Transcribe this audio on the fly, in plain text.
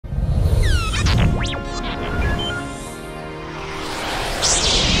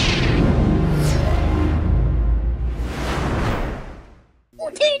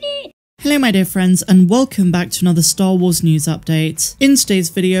Hello my dear friends and welcome back to another Star Wars news update. In today's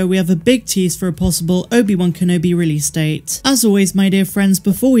video we have a big tease for a possible Obi-Wan Kenobi release date. As always my dear friends,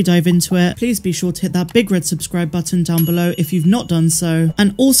 before we dive into it, please be sure to hit that big red subscribe button down below if you've not done so,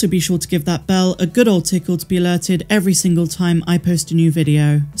 and also be sure to give that bell a good old tickle to be alerted every single time I post a new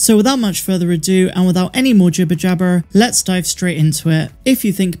video. So without much further ado and without any more jibber jabber, let's dive straight into it. If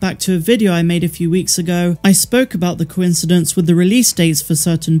you think back to a video I made a few weeks ago, I spoke about the coincidence with the release dates for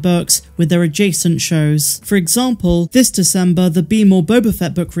certain books with their adjacent shows. For example, this December the Be More Boba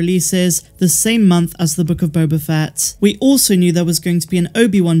Fett book releases the same month as the Book of Boba Fett. We also knew there was going to be an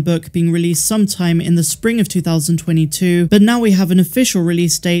Obi-Wan book being released sometime in the spring of 2022, but now we have an official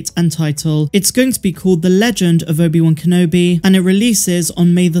release date and title. It's going to be called The Legend of Obi-Wan Kenobi, and it releases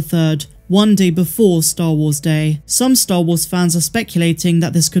on May the 3rd. One day before Star Wars Day. Some Star Wars fans are speculating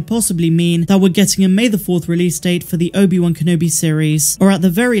that this could possibly mean that we're getting a May the 4th release date for the Obi-Wan Kenobi series, or at the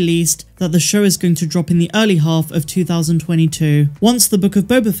very least, that the show is going to drop in the early half of 2022. Once the Book of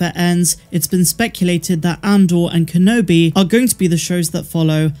Boba Fett ends, it's been speculated that Andor and Kenobi are going to be the shows that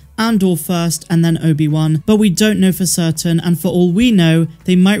follow, Andor first and then Obi-Wan, but we don't know for certain, and for all we know,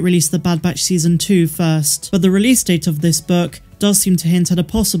 they might release the Bad Batch Season 2 first. But the release date of this book does seem to hint at a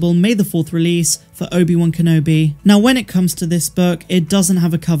possible May the 4th release for Obi-Wan Kenobi. Now when it comes to this book, it doesn't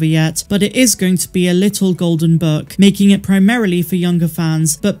have a cover yet, but it is going to be a little golden book, making it primarily for younger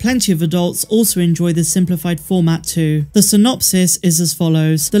fans, but plenty of adults also enjoy this simplified format too. The synopsis is as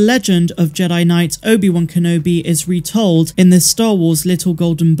follows. The legend of Jedi Knight Obi-Wan Kenobi is retold in this Star Wars little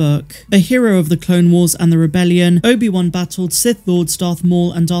golden book. A hero of the Clone Wars and the Rebellion, Obi-Wan battled Sith Lords Darth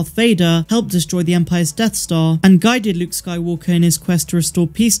Maul and Darth Vader, helped destroy the Empire's Death Star, and guided Luke Skywalker in his quest to restore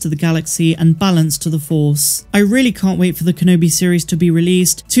peace to the galaxy and balance to the Force. I really can't wait for the Kenobi series to be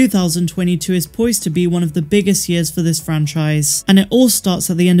released. 2022 is poised to be one of the biggest years for this franchise, and it all starts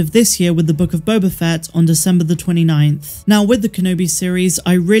at the end of this year with the Book of Boba Fett on December the 29th. Now with the Kenobi series,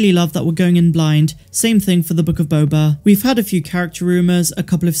 I really love that we're going in blind. Same thing for the Book of Boba. We've had a few character rumours, a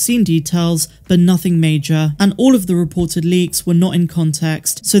couple of scene details, but nothing major, and all of the reported leaks were not in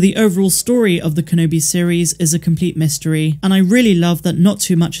context, so the overall story of the Kenobi series is a complete mystery, and I really love that not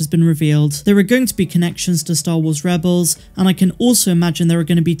too much has been revealed. There are going to be connections to Star Wars Rebels, and I can also imagine there are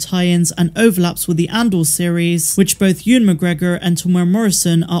going to be tie-ins and overlaps with the Andor series, which both Ewan McGregor and Temuera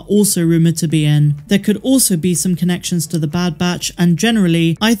Morrison are also rumoured to be in. There could also be some connections to the Bad Batch, and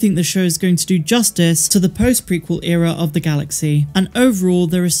generally, I think the show is going to do justice to the post-prequel era of the galaxy. And overall,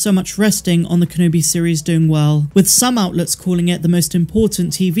 there is so much resting on the Kenobi series doing well, with some outlets calling it the most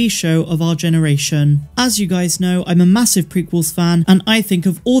important TV show of our generation. As you guys know, I'm a massive prequels fan, and I think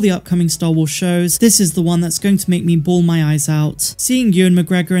of all the upcoming Star Wars shows, this is the one that's going to make me bawl my eyes out. Seeing Ewan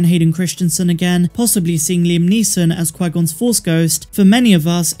McGregor and Hayden Christensen again, possibly seeing Liam Neeson as Qui-Gon's Force Ghost, for many of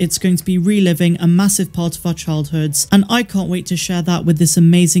us it's going to be reliving a massive part of our childhoods, and I can't wait to share that with this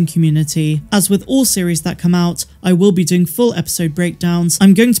amazing community. As with all series that come out, I will be doing full episode breakdowns.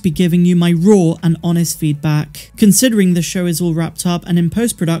 I'm going to be giving you my raw and honest feedback. Considering the show is all wrapped up and in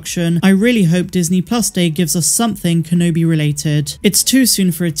post-production, I really hope Disney Plus Day gives us something Kenobi related. It's too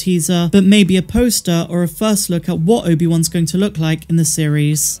soon for a teaser, but maybe a poster or a first look at what Obi-Wan's going to look like in the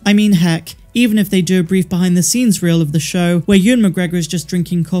series. I mean heck, even if they do a brief behind the scenes reel of the show where Ewan McGregor is just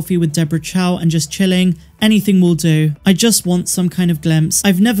drinking coffee with Deborah Chow and just chilling, anything will do. I just want some kind of glimpse.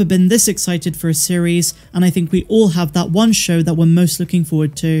 I've never been this excited for a series, and I think we all have that one show that we're most looking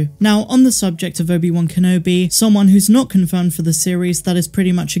forward to. Now, on the subject of Obi-Wan Kenobi, someone who's not confirmed for the series that is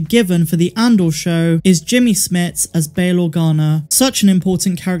pretty much a given for the Andor show is Jimmy Smits as Bail Organa. Such an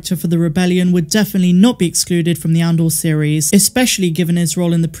important character for the Rebellion would definitely not be excluded from the Andor series, especially given his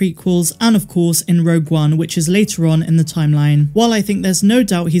role in the prequels and of course in Rogue One, which is later on in the timeline. While I think there's no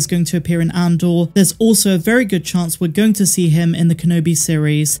doubt he's going to appear in Andor, there's also a very good chance we're going to see him in the Kenobi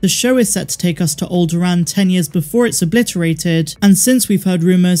series. The show is set to take us to Alderaan 10 years before it's obliterated, and since we've heard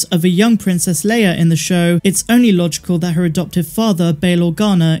rumours of a young Princess Leia in the show, it's only logical that her adoptive father, Bail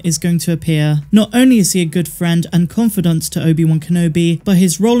Organa, is going to appear. Not only is he a good friend and confidant to Obi-Wan Kenobi, but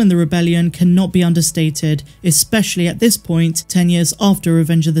his role in the Rebellion cannot be understated, especially at this point, 10 years after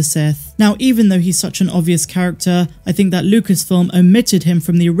Revenge of the Sith. Now, even though he's such an obvious character, I think that Lucasfilm omitted him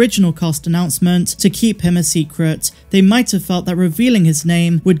from the original cast announcement to keep him a secret. They might have felt that revealing his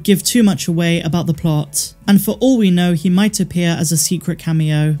name would give too much away about the plot. and for all we know, he might appear as a secret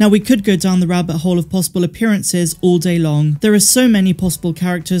cameo. Now, we could go down the rabbit hole of possible appearances all day long. There are so many possible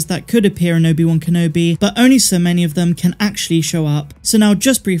characters that could appear in Obi-Wan Kenobi, but only so many of them can actually show up. So now,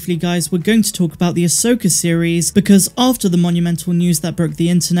 just briefly guys, we're going to talk about the Ahsoka series, because after the monumental news that broke the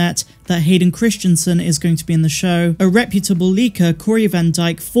internet that Hayden Christensen is going to be in the show, a reputable leaker, Corey Van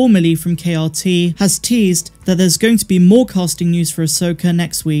Dyke, formerly from KRT, has teased that there's going to be more casting news for Ahsoka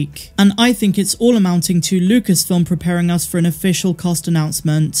next week. And I think it's all amounting to Lucasfilm preparing us for an official cast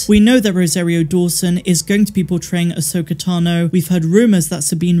announcement. We know that Rosario Dawson is going to be portraying Ahsoka Tano. We've heard rumours that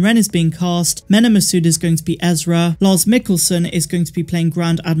Sabine Wren is being cast, Mena Massoud is going to be Ezra, Lars Mikkelsen is going to be playing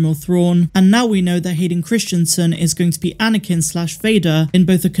Grand Admiral Thrawn, and now we know that Hayden Christensen is going to be Anakin/Vader in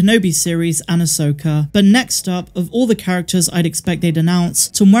both the Kenobi series and Ahsoka. But next up, of all the characters I'd expect they'd announce,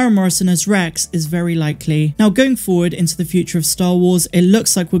 Temuera Morrison as Rex is very likely. Now, going forward into the future of Star Wars, it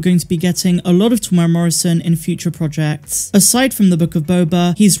looks like we're going to be getting a lot of Temuera Morrison in future projects. Aside from the Book of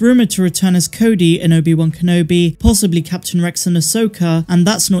Boba, he's rumoured to return as Cody in Obi-Wan Kenobi, possibly Captain Rex and Ahsoka, and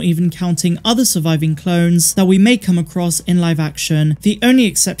that's not even counting other surviving clones that we may come across in live action. The only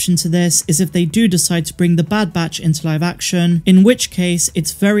exception to this is if they do decide to bring the Bad Batch into live action, in which case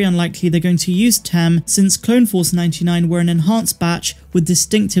it's very unlikely they're going to use Tem, since Clone Force 99 were an enhanced batch with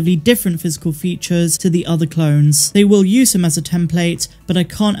distinctively different physical features to the other clones. They will use him as a template, but I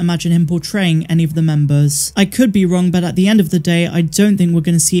can't imagine him portraying any of the members. I could be wrong, but at the end of the day, I don't think we're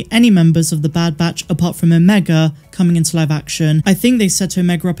going to see any members of the Bad Batch apart from Omega coming into live action. I think they set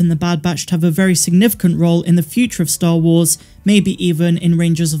Omega up in the Bad Batch to have a very significant role in the future of Star Wars, maybe even in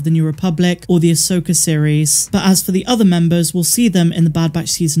Rangers of the New Republic or the Ahsoka series. But as for the other members, we'll see them in the Bad Batch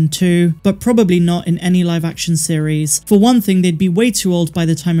Season 2, but probably not in any live action series. For one thing, they'd be way too old by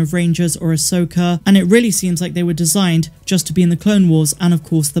the time of Rangers or Ahsoka, and it really seems like they were designed just to be in the Clone Wars and of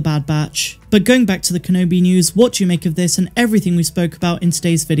course the Bad Batch. But going back to the Kenobi news, what do you make of this and everything we spoke about in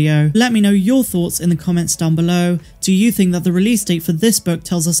today's video? Let me know your thoughts in the comments down below. Do you think that the release date for this book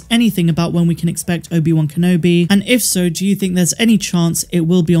tells us anything about when we can expect Obi-Wan Kenobi? And if so, do you think there's any chance it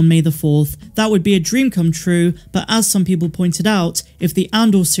will be on May the 4th? That would be a dream come true, but as some people pointed out, if the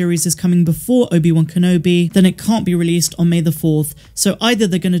Andor series is coming before Obi-Wan Kenobi, then it can't be released on May the 4th. So either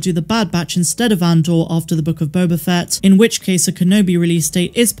they're going to do the Bad Batch instead of Andor after the Book of Boba Fett, in which case a Kenobi release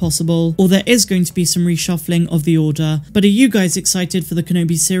date is possible, or there is going to be some reshuffling of the order. But are you guys excited for the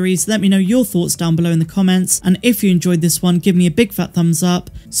Kenobi series? Let me know your thoughts down below in the comments, and if you enjoyed this one, give me a big fat thumbs up,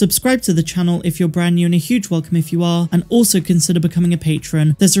 subscribe to the channel if you're brand new and a huge welcome if you are, and also consider becoming a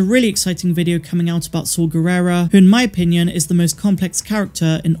patron. There's a really exciting video coming out about Saw Gerrera, who in my opinion is the most complex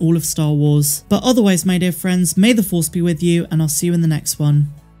character in all of Star Wars. But otherwise, my dear friends, may the Force be with you, and I'll see you in the next one.